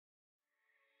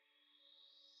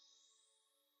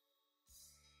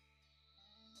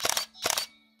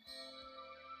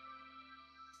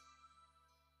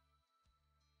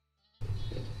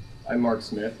I'm Mark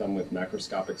Smith. I'm with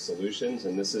Macroscopic Solutions,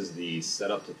 and this is the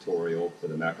setup tutorial for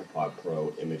the Macropod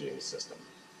Pro imaging system.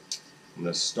 I'm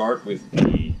going to start with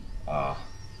the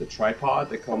tripod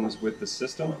that comes with the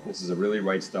system. This is a really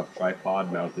right stuff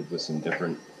tripod mounted with some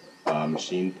different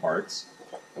machine parts.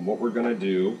 And what we're going to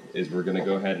do is we're going to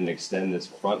go ahead and extend this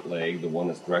front leg, the one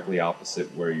that's directly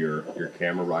opposite where your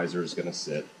camera riser is going to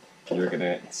sit. And you're going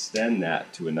to extend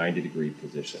that to a 90-degree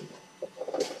position.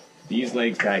 These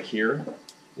legs back here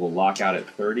will lock out at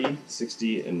 30,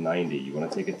 60, and 90. You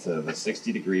want to take it to the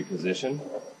 60-degree position,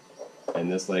 and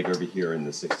this leg over here in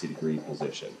the 60-degree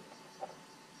position.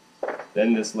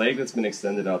 Then this leg that's been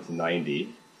extended out to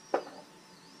 90,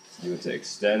 you want to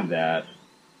extend that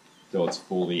till it's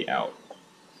fully out.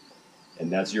 And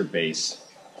that's your base,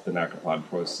 the Macropod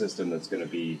Pro system that's going to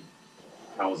be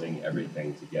housing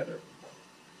everything together.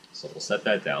 So we'll set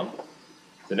that down.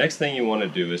 The next thing you want to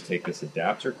do is take this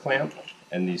adapter clamp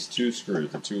and these two screws,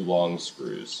 the two long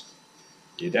screws.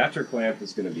 The adapter clamp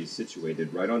is going to be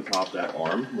situated right on top of that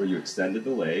arm where you extended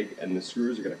the leg, and the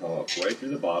screws are going to come up right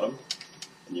through the bottom,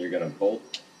 and you're going to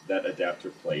bolt that adapter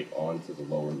plate onto the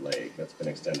lower leg that's been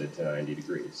extended to 90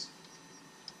 degrees.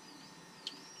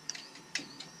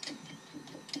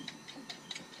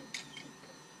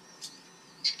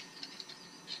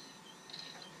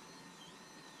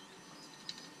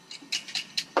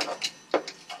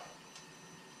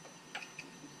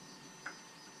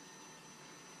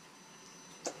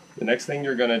 The next thing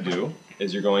you're going to do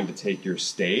is you're going to take your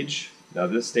stage. Now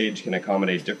this stage can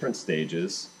accommodate different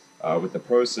stages. With the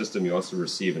Pro system you also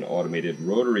receive an automated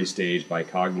rotary stage by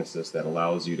Cognisys that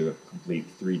allows you to complete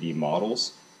 3D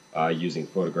models using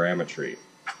photogrammetry.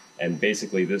 And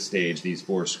basically this stage, these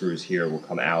 4 screws here will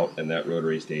come out and that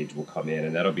rotary stage will come in,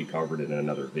 and that'll be covered in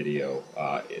another video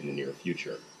in the near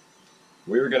future.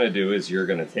 What you're going to do is you're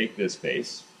going to take this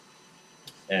base,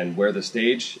 and where the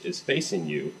stage is facing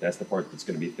you, that's the part that's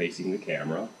going to be facing the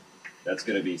camera. That's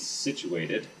going to be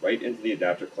situated right into the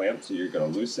adapter clamp, so you're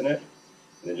going to loosen it,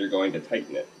 and then you're going to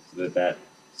tighten it so that that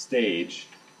stage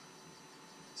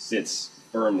sits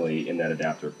firmly in that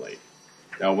adapter plate.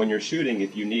 Now when you're shooting,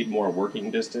 if you need more working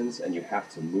distance and you have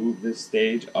to move this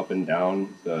stage up and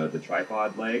down the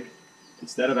tripod leg,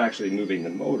 instead of actually moving the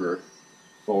motor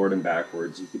forward and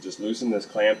backwards, you could just loosen this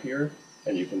clamp here,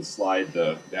 and you can slide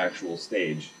the actual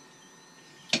stage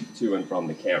to and from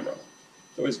the camera.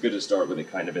 It's always good to start with it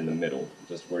kind of in the middle,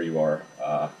 just where you are.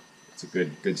 It's a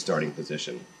good starting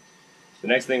position. The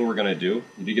next thing we're going to do,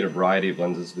 you do get a variety of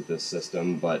lenses with this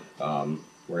system, but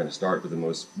we're going to start with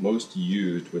the most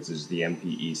used, which is the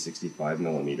MPE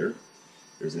 65mm.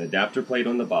 There's an adapter plate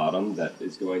on the bottom that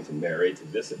is going to marry to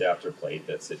this adapter plate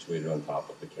that's situated on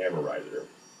top of the camera riser.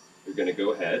 You're going to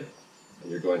go ahead and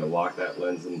you're going to lock that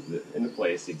lens into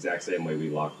place the exact same way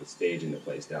we locked the stage into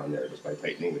place down there, just by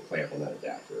tightening the clamp on that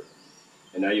adapter.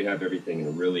 And now you have everything in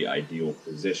a really ideal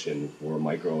position for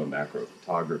micro and macro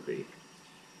photography.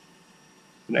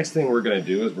 The next thing we're going to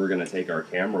do is we're going to take our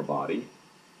camera body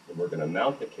and we're going to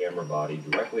mount the camera body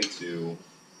directly to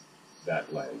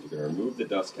that lens. You're going to remove the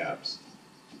dust caps.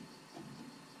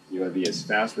 You want to be as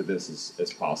fast with this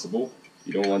as possible.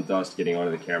 You don't want dust getting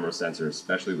onto the camera sensor,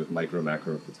 especially with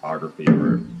micro-macro photography,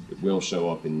 where it will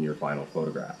show up in your final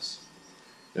photographs.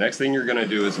 The next thing you're going to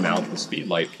do is mount the speed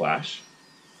light flash.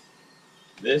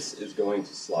 This is going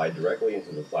to slide directly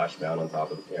into the flash mount on top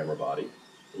of the camera body,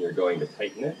 and you're going to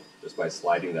tighten it just by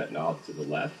sliding that knob to the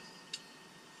left.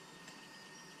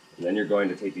 And then you're going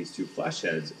to take these 2 flash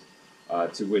heads,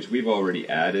 to which we've already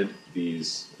added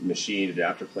these machined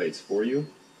adapter plates for you.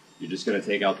 You're just going to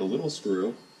take out the little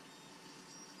screw,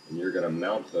 and you're going to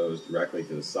mount those directly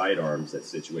to the side arms that's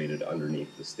situated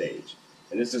underneath the stage.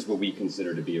 And this is what we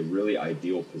consider to be a really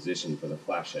ideal position for the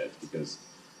flash heads, because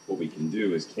what we can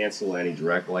do is cancel any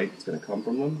direct light that's going to come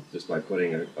from them just by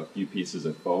putting a few pieces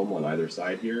of foam on either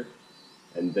side here,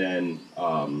 and then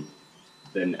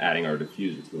adding our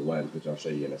diffuser to the lens, which I'll show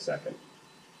you in a second.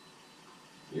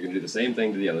 You're going to do the same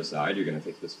thing to the other side. You're going to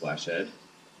take this flash head,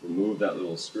 remove that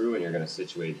little screw, and you're going to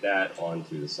situate that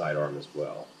onto the side arm as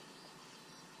well.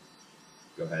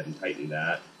 Go ahead and tighten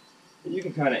that. And you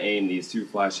can kind of aim these 2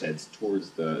 flash heads towards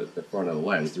the front of the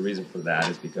lens. The reason for that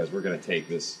is because we're going to take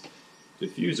this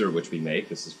diffuser which we make,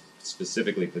 this is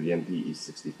specifically for the MPE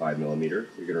 65mm,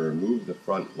 you're going to remove the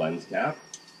front lens cap,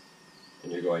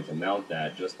 and you're going to mount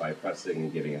that just by pressing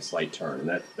and giving a slight turn.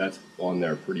 And that's on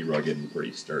there pretty rugged and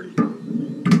pretty sturdy.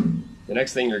 The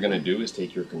next thing you're going to do is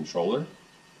take your controller,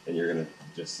 and you're going to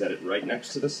just set it right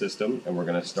next to the system, and we're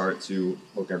going to start to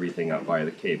hook everything up via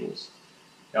the cables.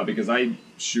 Now, because I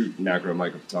shoot macro and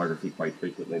micro photography quite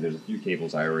frequently, there's a few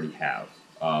cables I already have.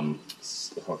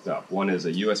 hooked up. One is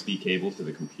a USB cable to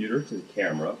the computer, to the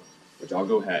camera, which I'll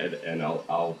go ahead and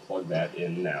I'll plug that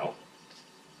in now.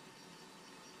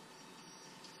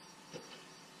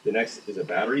 The next is a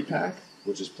battery pack,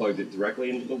 which is plugged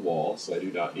directly into the wall, so I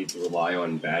do not need to rely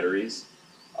on batteries.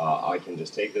 I can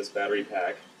just take this battery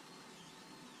pack,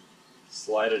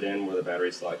 slide it in where the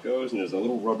battery slot goes, and there's a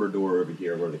little rubber door over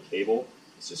here where the cable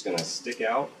is just going to stick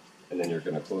out, and then you're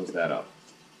going to close that up.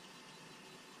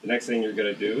 The next thing you're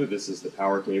going to do, this is the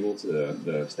power cable to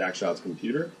the StackShot's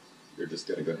computer. You're just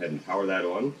going to go ahead and power that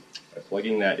on by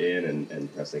plugging that in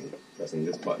and pressing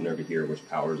this button over here, which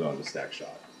powers on the StackShot.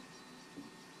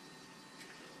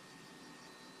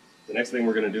 The next thing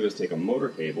we're going to do is take a motor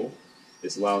cable.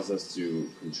 This allows us to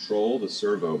control the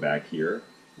servo back here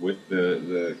with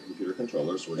the computer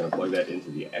controller, so we're going to plug that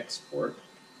into the X port.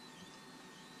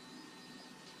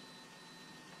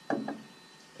 And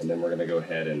then we're going to go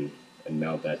ahead and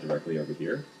mount that directly over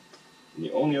here. And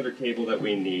the only other cable that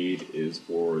we need is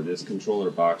for this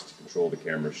controller box to control the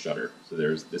camera shutter. So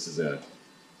this is a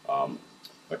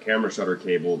camera shutter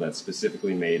cable that's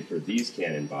specifically made for these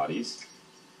Canon bodies,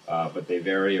 but they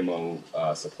vary among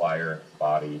supplier,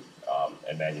 body,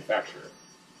 and manufacturer.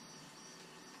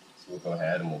 So we'll go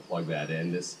ahead and we'll plug that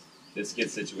in. This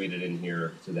gets situated in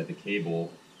here so that the cable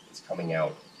is coming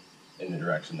out in the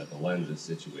direction that the lens is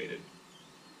situated.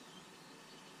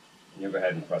 And you'll go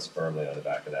ahead and press firmly on the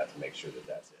back of that to make sure that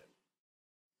that's it.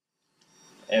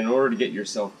 And in order to get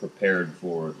yourself prepared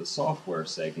for the software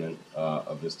segment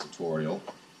of this tutorial,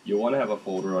 you'll want to have a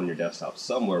folder on your desktop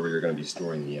somewhere where you're going to be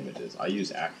storing the images. I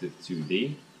use Active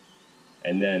 2D,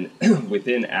 and then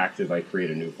within Active I create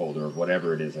a new folder of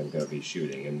whatever it is I'm going to be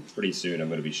shooting. And pretty soon I'm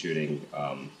going to be shooting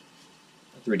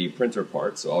 3D printer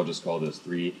parts, so I'll just call this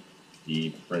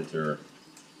 3D printer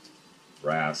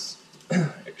brass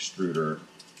extruder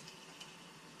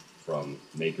from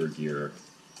Maker Gear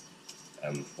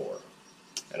M4.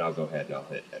 And I'll go ahead and I'll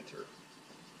hit enter.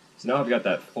 So now I've got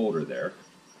that folder there.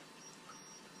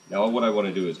 Now what I want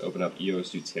to do is open up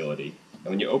EOS Utility. And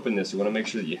when you open this, you want to make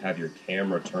sure that you have your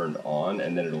camera turned on,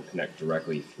 and then it'll connect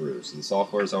directly through. So the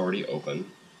software is already open.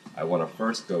 I want to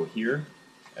first go here,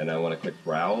 and I want to click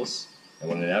Browse. I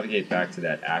want to navigate back to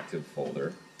that active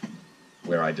folder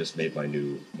where I just made my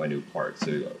new part.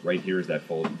 So right here is that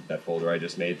folder I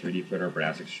just made, 3D printer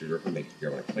brass extruder from Maker Gear.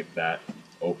 I want to click that,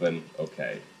 open,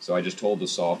 OK. So I just told the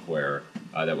software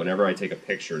that whenever I take a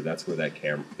picture, that's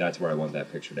where I want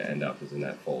that picture to end up, is in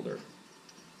that folder.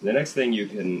 And the next thing you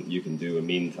can do in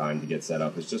meantime to get set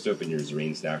up is just open your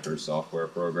Zerine Stacker software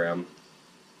program.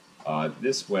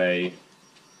 This way,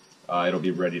 it'll be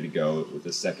ready to go with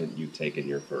the second you've taken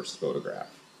your first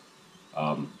photograph.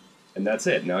 And that's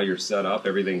it. Now you're set up,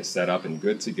 everything's set up and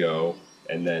good to go,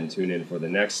 and then tune in for the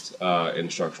next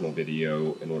instructional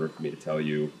video in order for me to tell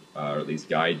you, or at least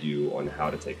guide you on how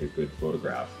to take a good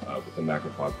photograph with the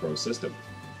Macropod Pro system.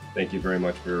 Thank you very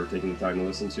much for taking the time to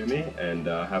listen to me, and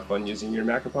have fun using your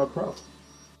Macropod Pro.